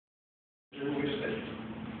we just did.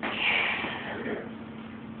 There we go.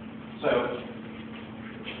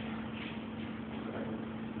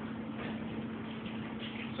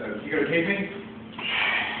 So you go to kicking.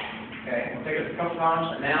 Okay, we'll take it a couple times,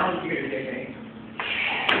 and now you go to kicking.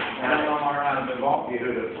 Now you'll learn how to move off.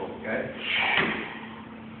 Beautiful. Okay.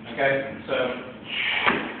 Okay, so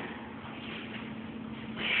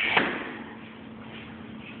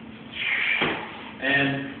and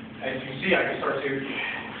as you can see, I can start to.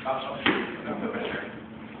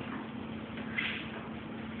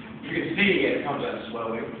 You can see it comes in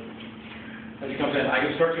slowly. As it comes in, I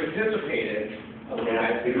can start to anticipate it a little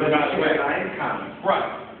bit. Because that's where I am coming. Right.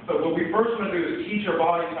 But what we first want to do is teach our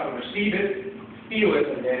bodies how to receive it, feel it,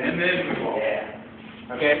 and then move on.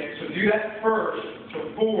 Yeah. Okay? So do that first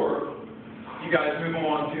before you guys move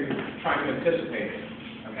on to trying to anticipate it.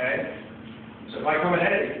 Okay? So if I come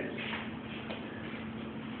ahead,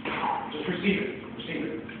 just receive it. Receive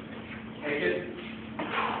it. Take it.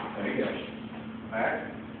 There you go. Back.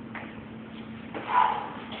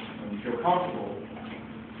 When you feel comfortable,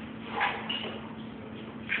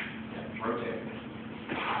 rotate.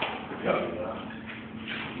 Yep.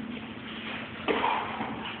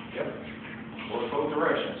 Yep. Work both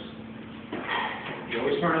directions. You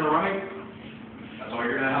always turn to the right. That's all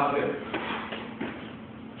you're going to have to do.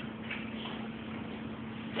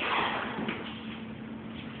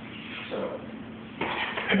 So,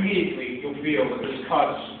 immediately you'll feel that this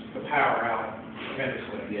cuts the power out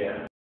tremendously. Yeah.